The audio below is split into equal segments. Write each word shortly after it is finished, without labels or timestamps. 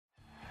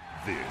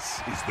This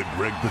is the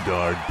Greg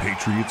Bedard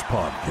Patriots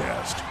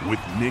Podcast with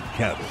Nick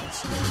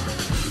Cattles.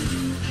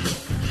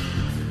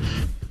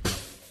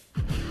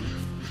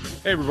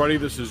 Hey, everybody,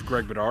 this is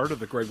Greg Bedard of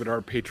the Greg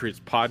Bedard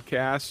Patriots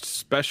Podcast,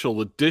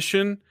 special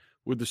edition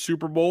with the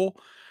Super Bowl,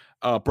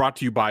 brought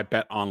to you by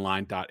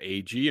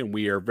betonline.ag. And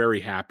we are very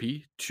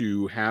happy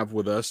to have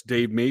with us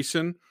Dave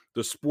Mason,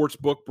 the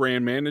sportsbook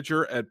brand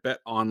manager at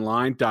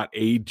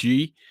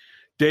betonline.ag.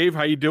 Dave,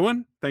 how you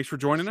doing? Thanks for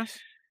joining us.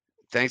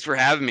 Thanks for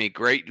having me.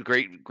 Great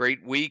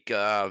week.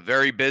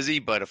 Very busy,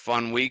 but a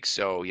fun week.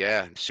 So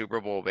yeah, Super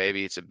Bowl,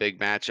 baby. It's a big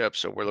matchup,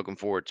 so we're looking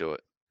forward to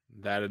it.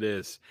 That it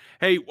is.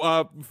 Hey,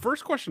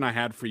 first question I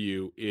had for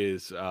you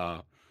is,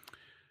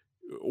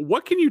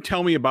 what can you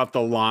tell me about the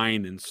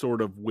line and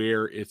sort of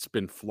where it's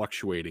been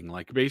fluctuating?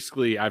 Like,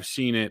 basically, I've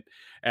seen it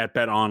at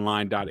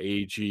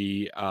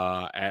betonline.ag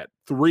at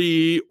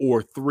 3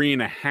 or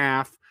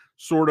 3.5.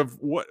 Sort of,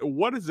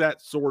 what does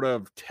that sort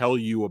of tell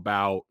you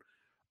about,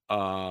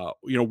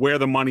 where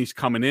the money's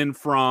coming in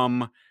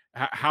from?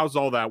 How's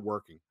all that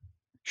working?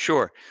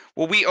 Sure.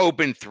 Well, we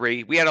opened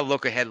 3. We had a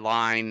look ahead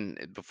line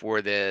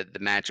before the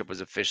matchup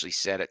was officially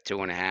set at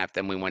 2.5.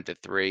 Then we went to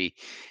 3,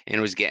 and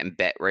it was getting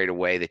bet right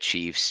away, the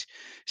Chiefs.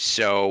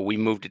 So we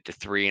moved it to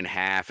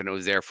 3.5, and it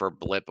was there for a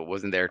blip. It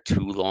wasn't there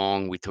too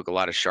long. We took a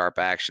lot of sharp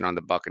action on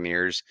the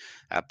Buccaneers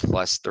at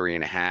plus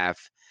 3.5.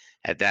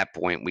 At that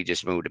point, we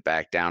just moved it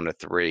back down to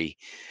 3.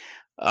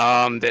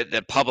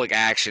 The public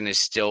action is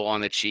still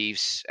on the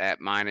Chiefs at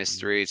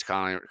 -3. It's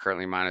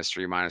currently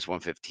 -3,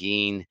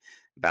 -115.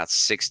 About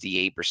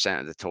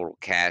 68% of the total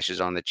cash is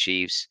on the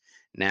Chiefs.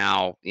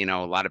 Now, a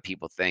lot of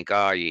people think,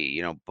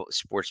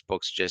 sports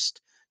books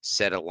just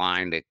set a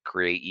line to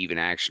create even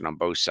action on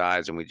both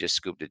sides, and we just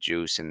scoop the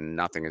juice, and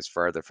nothing is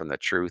further from the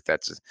truth.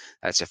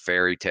 That's a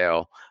fairy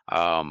tale.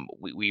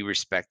 We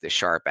respect the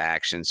sharp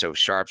action, so if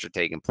sharps are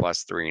taking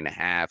plus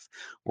 3.5,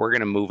 we're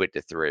going to move it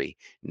to 3.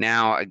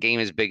 Now, a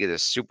game as big as a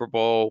Super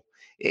Bowl,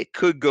 it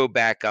could go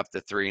back up to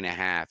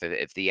 3.5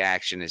 if the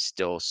action is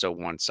still so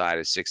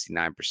one-sided,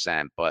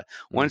 69%. But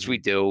once we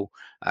do,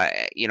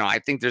 I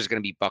think there's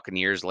going to be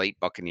late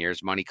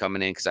Buccaneers money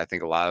coming in, because I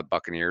think a lot of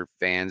Buccaneer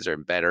fans or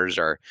bettors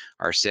are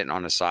sitting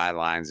on the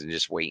sidelines and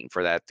just waiting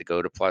for that to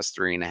go to plus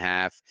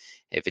 3.5.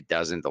 If it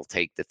doesn't, they'll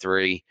take the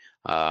 3.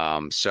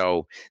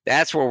 So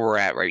that's where we're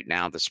at right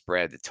now. The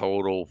spread, the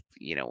total,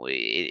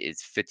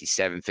 it's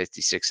 57,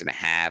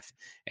 56.5.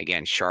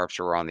 Again, sharps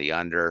are on the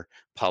under,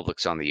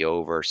 public's on the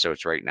over. So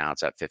right now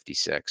it's at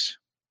 56.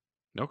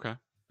 Okay.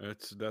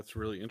 That's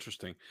really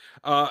interesting.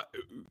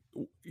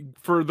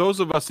 For those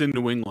of us in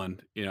New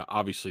England,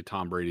 obviously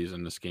Tom Brady's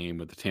in this game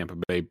with the Tampa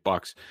Bay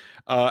Bucks.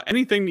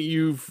 Anything that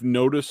you've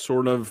noticed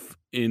sort of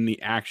in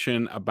the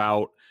action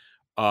about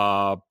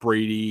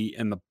Brady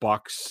and the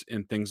Bucks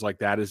and things like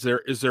that? Is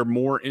there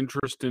more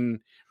interest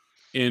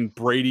in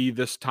Brady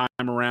this time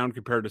around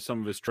compared to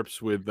some of his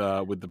trips with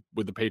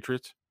the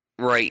Patriots?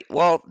 Right.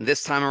 Well,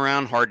 this time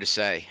around, hard to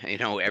say.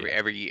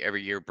 Every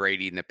year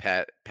Brady and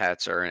the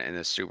Pats are in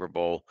the Super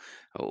Bowl.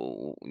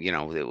 Oh,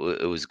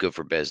 it was good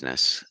for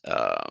business,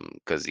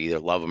 because either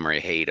love him or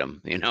you hate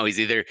him. He's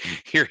either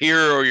your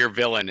hero or your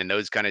villain, and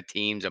those kind of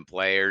teams and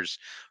players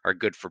are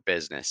good for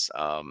business.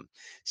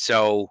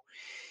 So.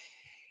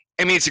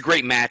 I mean, it's a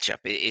great matchup.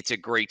 It's a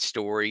great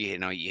story.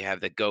 You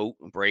have the GOAT,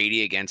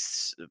 Brady,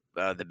 against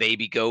the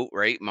baby GOAT,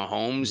 right?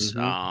 Mahomes,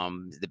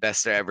 the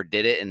best that ever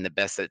did it and the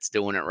best that's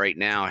doing it right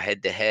now,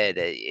 head to head.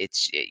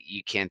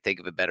 You can't think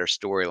of a better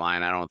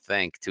storyline, I don't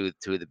think. Two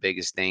of the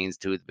biggest names,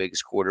 two of the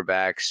biggest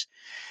quarterbacks.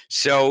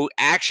 So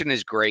action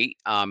is great.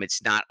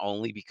 It's not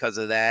only because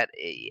of that.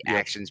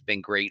 Action's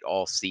been great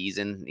all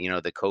season.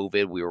 The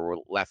COVID, we were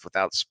left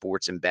without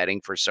sports and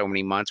betting for so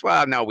many months.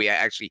 Well, no, we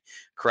actually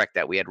correct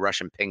that. We had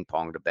Russian ping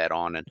pong to bet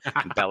on, and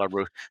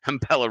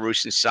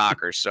Belarusian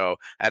soccer. So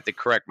I have to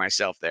correct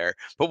myself there.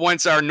 But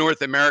once our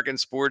North American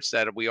sports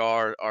that we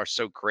are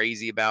so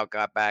crazy about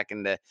got back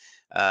into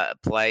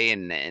play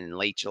in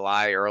late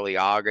July, early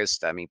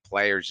August, I mean,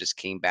 players just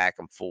came back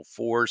in full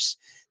force.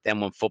 Then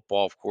when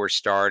football, of course,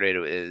 started, it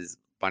was a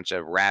bunch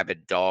of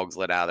rabid dogs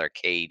let out of their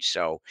cage.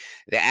 So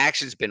the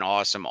action's been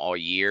awesome all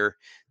year.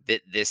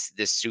 This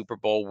Super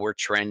Bowl, we're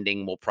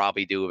trending. We'll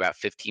probably do about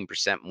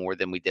 15% more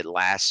than we did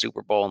last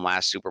Super Bowl. And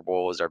last Super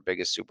Bowl was our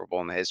biggest Super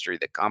Bowl in the history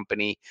of the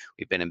company.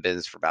 We've been in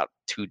business for about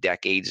 2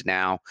 decades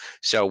now.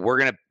 So we're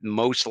going to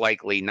most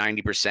likely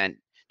 90%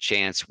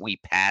 chance we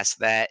pass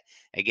that.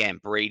 Again,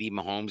 Brady,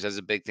 Mahomes has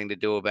a big thing to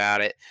do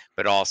about it,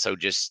 but also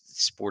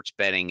just sports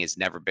betting is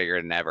never bigger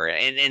than ever.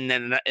 And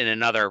then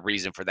another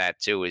reason for that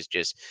too is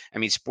just, I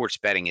mean, sports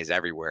betting is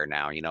everywhere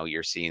now.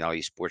 You're seeing all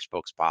these sports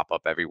books pop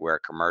up everywhere,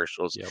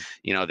 commercials. Yep.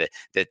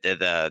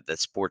 The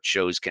sports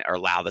shows are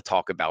allowed to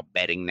talk about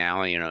betting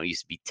now. It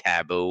used to be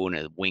taboo and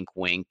a wink,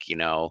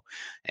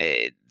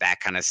 that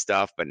kind of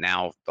stuff. But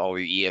now all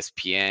the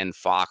ESPN,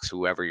 Fox,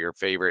 whoever your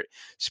favorite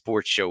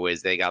sports show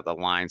is, they got the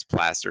lines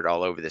plastered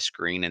all over the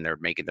screen, and they're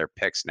making their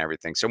picks and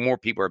everything. So more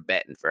people are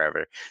betting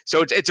forever.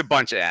 So it's a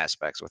bunch of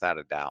aspects, without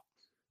a doubt.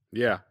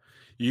 Yeah.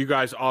 You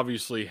guys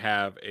obviously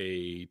have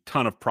a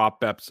ton of prop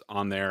bets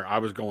on there. I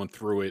was going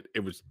through it. It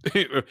was,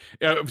 I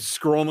was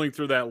scrolling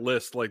through that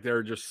list. Like there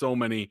are just so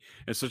many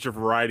and such a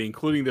variety,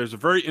 including there's a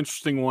very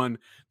interesting one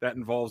that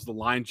involves the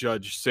line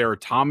judge, Sarah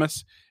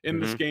Thomas,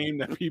 in this game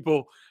that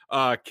people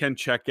can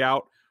check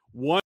out.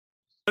 One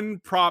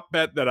prop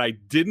bet that I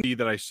didn't see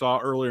that I saw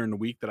earlier in the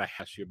week that I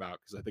asked you about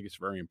because I think it's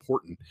very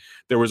important.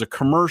 There was a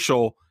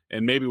commercial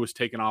and maybe it was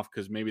taken off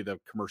because maybe the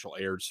commercial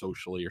aired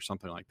socially or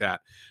something like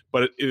that.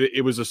 But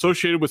it was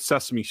associated with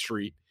Sesame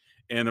Street,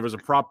 and there was a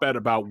prop bet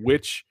about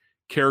which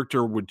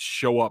character would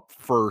show up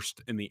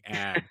first in the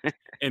ad.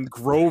 And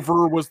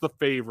Grover was the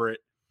favorite.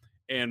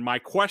 And my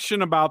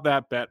question about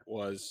that bet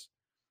was,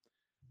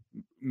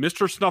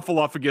 Mr.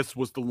 Snuffleupagus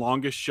was the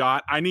longest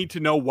shot. I need to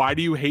know, why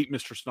do you hate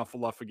Mr.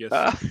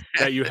 Snuffleupagus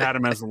that you had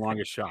him as the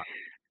longest shot?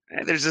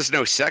 There's just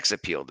no sex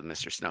appeal to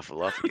Mr.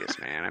 Snuffleupagus,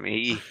 man. I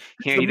mean,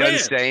 he doesn't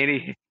say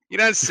any. He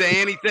doesn't say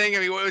anything. I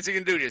mean, what's he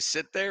gonna do? Just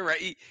sit there,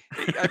 right?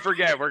 I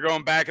forget. We're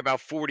going back about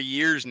 40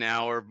 years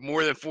now, or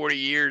more than 40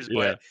 years. Yeah.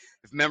 But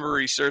if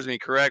memory serves me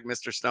correct,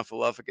 Mr.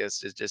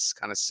 Snuffleupagus just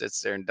kind of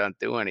sits there and doesn't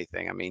do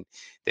anything. I mean,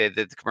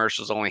 the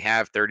commercials only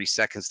have 30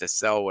 seconds to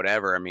sell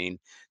whatever. I mean,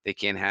 they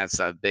can't have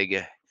some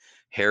big,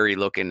 hairy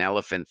looking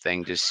elephant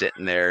thing just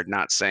sitting there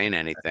not saying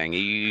anything.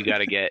 You got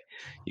to get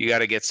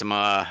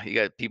some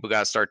people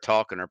got to start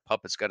talking, or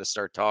puppets got to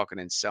start talking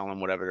and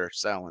selling whatever they're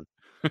selling.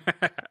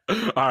 All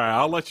right,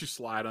 I'll let you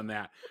slide on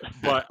that.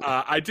 But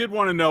I did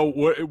want to know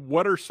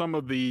what are some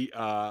of the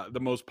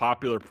most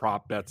popular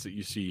prop bets that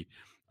you see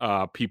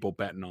people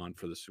betting on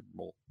for the Super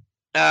Bowl?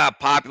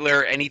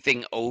 Popular,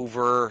 anything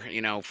over,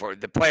 for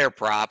the player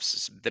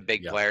props, the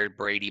big player,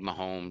 Brady,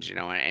 Mahomes,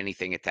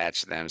 anything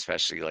attached to them,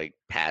 especially like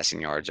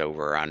passing yards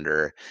over or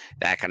under,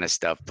 that kind of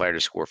stuff. Player to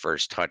score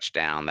first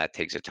touchdown, that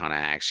takes a ton of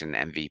action.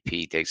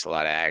 MVP takes a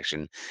lot of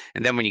action.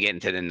 And then when you get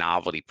into the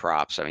novelty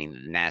props, I mean,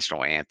 the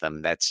national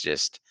anthem, that's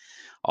just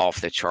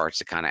off the charts,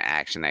 the kind of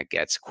action that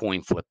gets.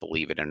 Coin flip,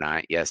 believe it or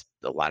not. Yes,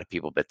 a lot of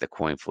people bet the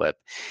coin flip.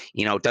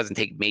 It doesn't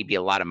take maybe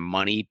a lot of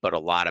money, but a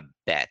lot of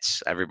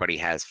bets. Everybody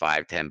has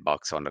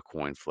 $5-10 on the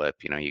coin flip.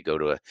 You go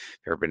to if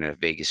you've ever been to a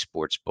Vegas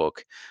sports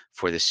book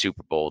for the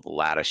Super Bowl, the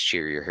loudest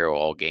cheer your hero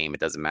all game. It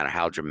doesn't matter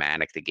how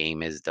dramatic the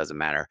game is. It doesn't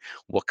matter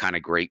what kind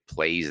of great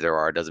plays there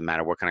are. It doesn't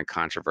matter what kind of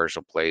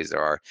controversial plays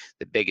there are.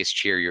 The biggest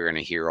cheer you're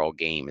going to hear all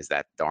game is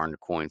that darn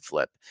coin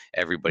flip.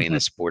 Everybody in the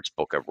sports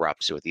book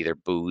erupts with either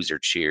boos or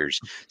cheers.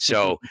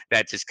 So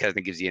that just kind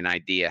of gives you an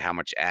idea how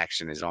much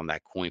action is on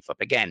that coin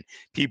flip. Again,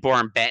 people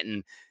aren't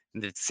betting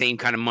the same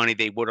kind of money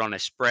they would on a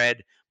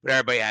spread, but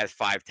everybody has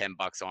 $5-10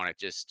 on it.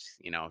 Just,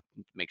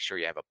 make sure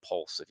you have a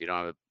pulse. If you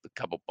don't have a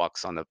couple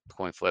bucks on the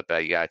coin flip,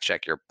 you got to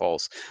check your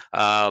pulse.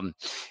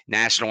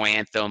 National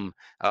anthem,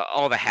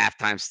 all the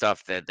halftime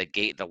stuff,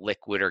 the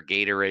liquid or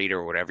Gatorade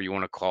or whatever you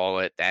want to call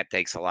it, that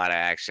takes a lot of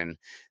action.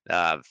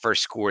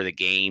 First score of the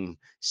game,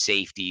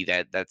 safety,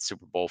 that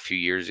Super Bowl a few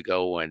years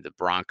ago when the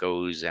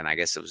Broncos and I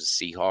guess it was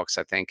the Seahawks,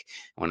 I think,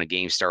 when the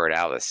game started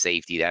out, the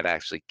safety, that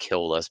actually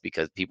killed us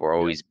because people are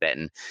always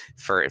betting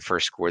for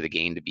first score of the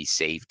game to be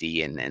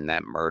safety, and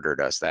that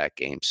murdered us that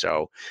game.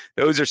 So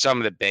those are some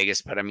of the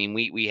biggest. But I mean,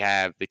 we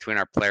have, between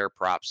our player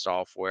prop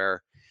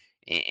software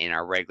and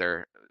our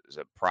regular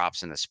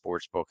props in the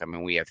sports book, I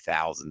mean, we have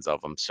thousands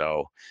of them.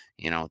 So,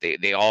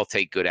 they all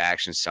take good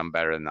action, some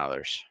better than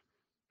others.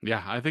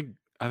 Yeah, I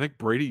think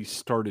Brady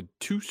started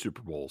 2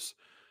 Super Bowls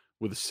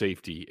with a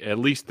safety, at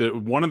least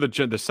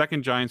the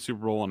second Giants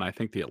Super Bowl, and I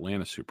think the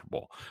Atlanta Super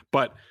Bowl.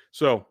 But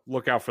so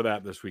look out for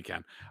that this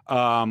weekend.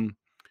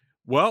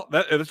 Well,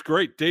 that's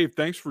great. Dave,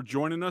 thanks for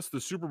joining us. The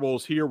Super Bowl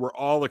is here. We're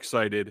all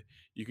excited.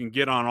 You can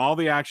get on all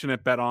the action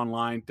at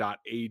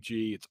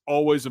betonline.ag. It's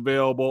always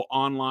available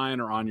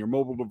online or on your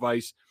mobile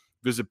device.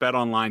 Visit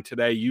BetOnline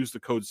today. Use the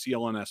code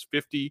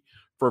CLNS50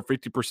 for a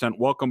 50%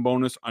 welcome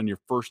bonus on your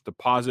first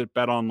deposit.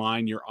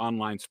 BetOnline, your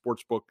online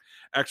sportsbook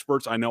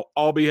experts. I know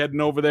I'll be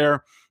heading over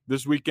there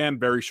this weekend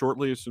very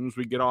shortly as soon as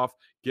we get off.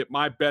 Get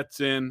my bets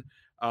in.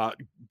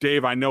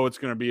 Dave, I know it's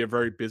going to be a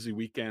very busy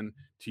weekend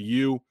to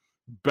you.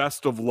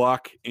 Best of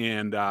luck,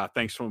 and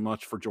thanks so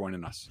much for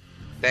joining us.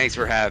 Thanks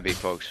for having me,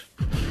 folks.